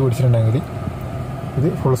പ്രസ് ചെയ്ത് പിടിച്ചിട്ടുണ്ടെങ്കിൽ ഇത്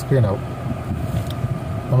ഫുൾ സ്ക്രീൻ ആവും.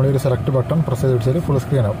 നമ്മൾ ഒരു സെലക്ട് ബട്ടൺ പ്രസ് ചെയ്ത് പിടിച്ചാൽ ഫുൾ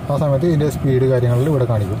സ്ക്രീൻ ആവും. ആ സമയത്ത് ഇതിൻ്റെ സ്പീഡ് കാര്യങ്ങളിൽ ഇവിടെ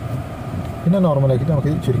കാണിക്കും. പിന്നെ നോർമലാക്കിയിട്ട്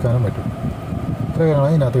നമുക്ക് ചുരുക്കാനും പറ്റും. ഇത്ര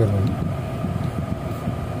കാര്യങ്ങളാണ് ഇതിനകത്ത് വരുന്നത്.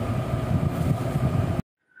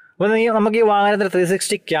 അപ്പോൾ നമുക്ക് ഈ വാഹനത്തിൽ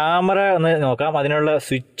 360 ക്യാമറ ഒന്ന് നോക്കാം. അതിനുള്ള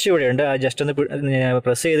സ്വിച്ച് ഇവിടെയുണ്ട്. ജസ്റ്റ് ഒന്ന്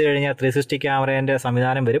പ്രസ് ചെയ്ത് കഴിഞ്ഞാൽ 360 ക്യാമറേൻ്റെ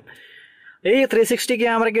സംവിധാനം വരും. ഈ 360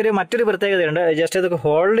 ക്യാമറയ്ക്ക് മറ്റൊരു പ്രത്യേകതയുണ്ട്. ജസ്റ്റ് ഇത്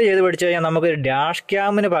ഹോൾഡ് ചെയ്ത് പിടിച്ചു കഴിഞ്ഞാൽ നമുക്ക് ഡാഷ്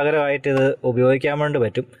ക്യാമിന് പകരമായിട്ട് ഇത് ഉപയോഗിക്കാൻ വേണ്ടി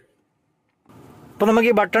പറ്റും. അപ്പോൾ നമുക്ക്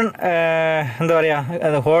ഈ ബട്ടൺ എന്താ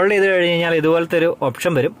പറയുക ഹോൾഡ് ചെയ്ത് കഴിഞ്ഞ് കഴിഞ്ഞാൽ ഇതുപോലത്തെ ഒരു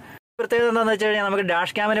ഓപ്ഷൻ വരും. പ്രത്യേകത എന്താണെന്ന് വെച്ച് കഴിഞ്ഞാൽ നമുക്ക്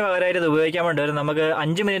ഡാഷ് ക്യാമിന് പകരമായിട്ട് ഇത് ഉപയോഗിക്കാൻ വേണ്ടി വരും. നമുക്ക്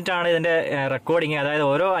 5 മിനിറ്റാണ് ഇതിൻ്റെ റെക്കോർഡിങ്. അതായത്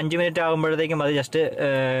ഓരോ 5 മിനിറ്റ് ആകുമ്പോഴത്തേക്കും അത് ജസ്റ്റ്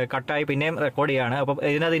കട്ടായി പിന്നെയും റെക്കോർഡ് ചെയ്യുകയാണ്. അപ്പോൾ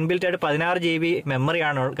ഇതിനകത്ത് ഇൻബിൽറ്റ് ആയിട്ട് 16 GB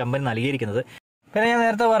മെമ്മറിയാണ് കമ്പനി നൽകിയിരിക്കുന്നത്. പിന്നെ ഞാൻ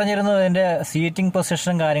നേരത്തെ പറഞ്ഞിരുന്നു ഇതിൻ്റെ സീറ്റിംഗ്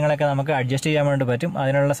പൊസിഷനും കാര്യങ്ങളൊക്കെ നമുക്ക് അഡ്ജസ്റ്റ് ചെയ്യാൻ വേണ്ടി പറ്റും.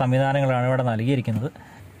 അതിനുള്ള സംവിധാനങ്ങളാണ് ഇവിടെ നൽകിയിരിക്കുന്നത്.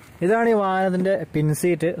 ഇതാണ് ഈ വാഹനത്തിൻ്റെ പിൻ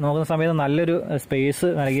സീറ്റ്. നോക്കുന്ന സമയത്ത് നല്ലൊരു സ്പേസ്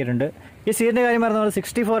നൽകിയിട്ടുണ്ട്. ഈ സീറ്റിൻ്റെ കാര്യം പറഞ്ഞാൽ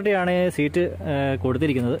 60/40 ആണ് സീറ്റ്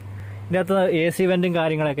കൊടുത്തിരിക്കുന്നത്. ഇതിനകത്ത് AC വെൻറ്റും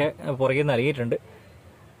കാര്യങ്ങളൊക്കെ പുറകെ നൽകിയിട്ടുണ്ട്.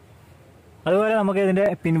 അതുപോലെ നമുക്ക് ഇതിൻ്റെ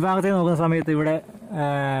പിൻഭാഗത്തേക്ക് നോക്കുന്ന സമയത്ത് ഇവിടെ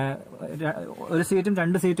ഒരു സീറ്റും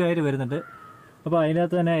 2 സീറ്റും ആയിട്ട് വരുന്നുണ്ട്. അപ്പോൾ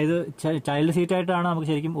അതിനകത്ത് തന്നെ ഇത് ചൈൽഡ് സീറ്റായിട്ടാണ് നമുക്ക്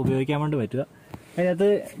ശരിക്കും ഉപയോഗിക്കാൻ വേണ്ടി പറ്റുക. അതിനകത്ത്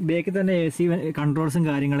ബേക്കിൽ തന്നെ AC കൺട്രോൾസും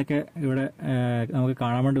കാര്യങ്ങളൊക്കെ ഇവിടെ നമുക്ക്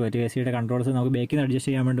കാണാൻ വേണ്ടി പറ്റും. AC കൺട്രോൾസ് നമുക്ക് ബേക്കിൽ നിന്ന്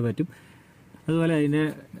അഡ്ജസ്റ്റ് ചെയ്യാൻ വേണ്ടി പറ്റും. അതുപോലെ അതിൻ്റെ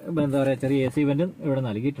എന്താ പറയുക ചെറിയ AC വെൻറ്റും ഇവിടെ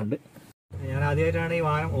നൽകിയിട്ടുണ്ട്. ഞാൻ ആദ്യമായിട്ടാണ് ഈ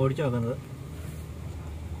വാഹനം ഓടിച്ചു നോക്കുന്നത്.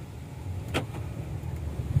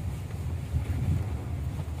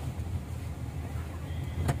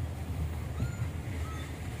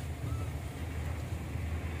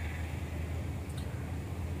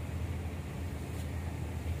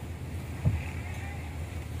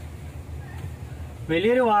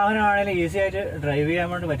 വലിയൊരു വാഹനമാണെങ്കിലും ഈസി ആയിട്ട് ഡ്രൈവ് ചെയ്യാൻ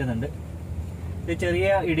വേണ്ടി പറ്റുന്നുണ്ട്. ഇത് ചെറിയ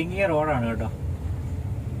ഇടുങ്ങിയ റോഡാണ് കേട്ടോ.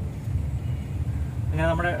 അങ്ങനെ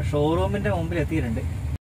നമ്മുടെ ഷോറൂമിൻ്റെ മുമ്പിൽ എത്തിയിട്ടുണ്ട്.